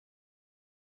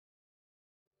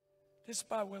This is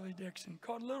by Willie Dixon,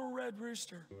 called Little Red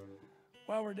Rooster,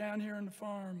 while we're down here on the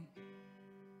farm.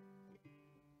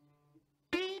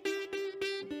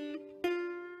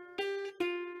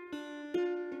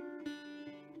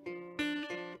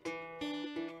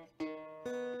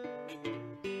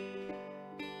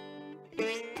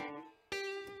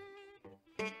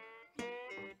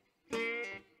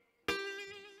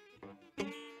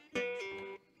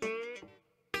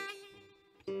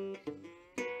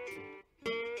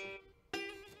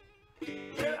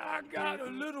 I got a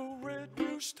little red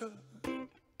rooster,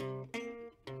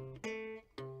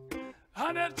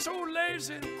 and it's so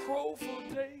lazy to crow for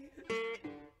days.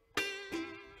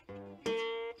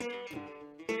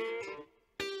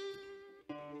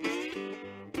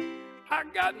 I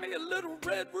got me a little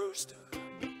red rooster,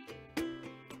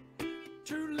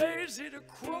 too lazy to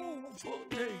crow for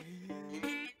days.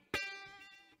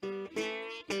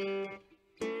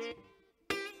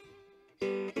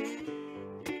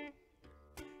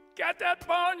 Got that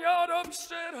barnyard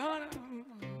upset, honey,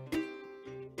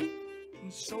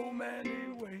 in so many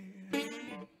ways.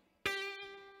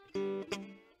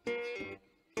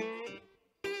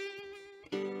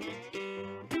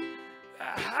 The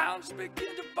hounds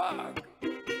begin to bark,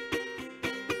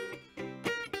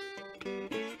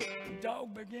 the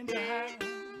dog begin to howl.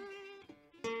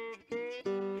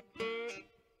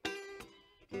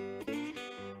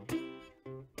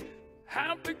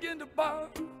 Hound begin to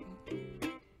bark,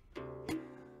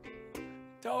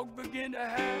 dog begin to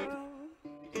howl.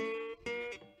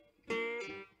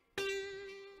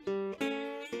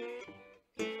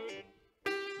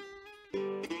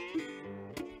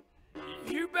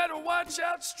 You better watch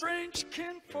out, strange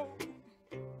kinfolk.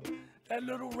 That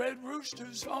little red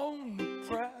rooster's on the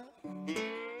prowl.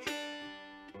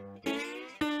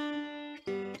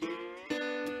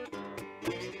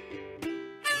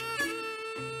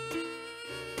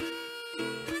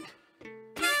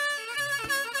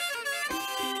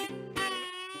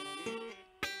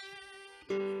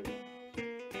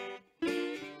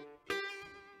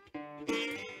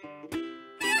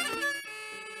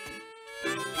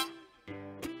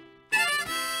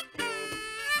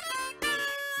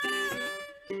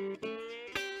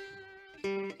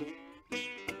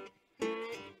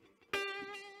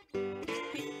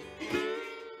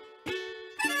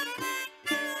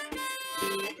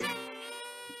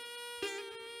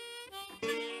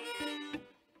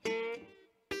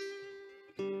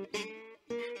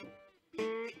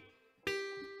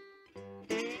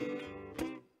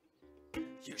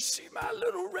 You see my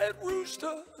little red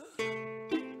rooster,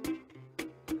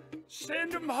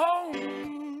 send him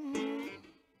home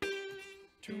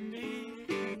to me.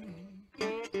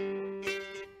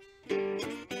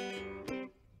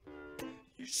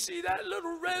 You see that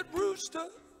little red rooster,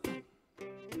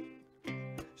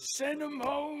 send him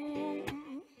home.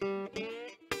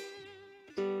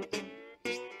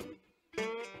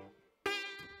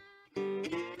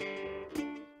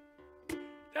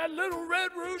 That little red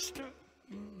rooster,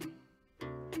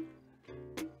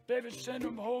 baby, send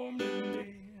him home to me.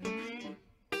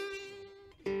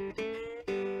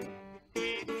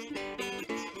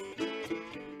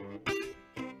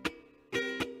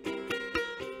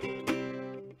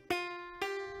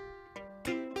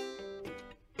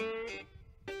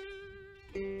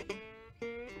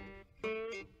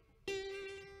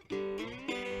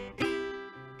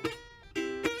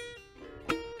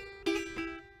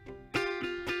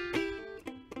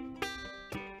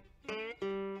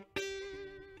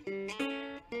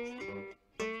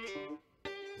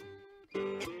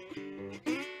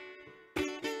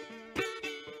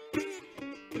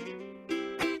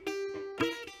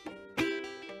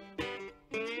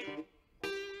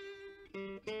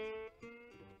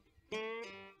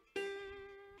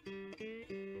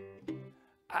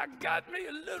 I got me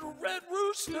a little red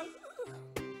rooster,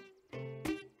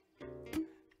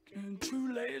 and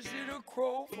too lazy to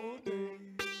crow for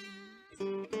days.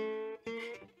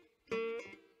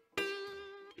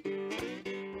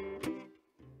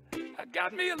 I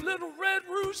got me a little red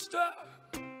rooster,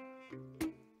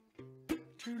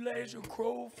 too lazy to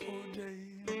crow for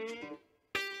days.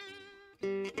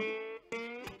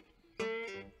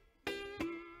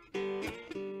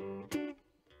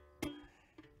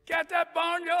 Got that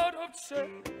barnyard upset,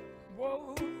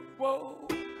 whoa, whoa,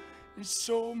 in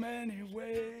so many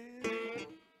ways.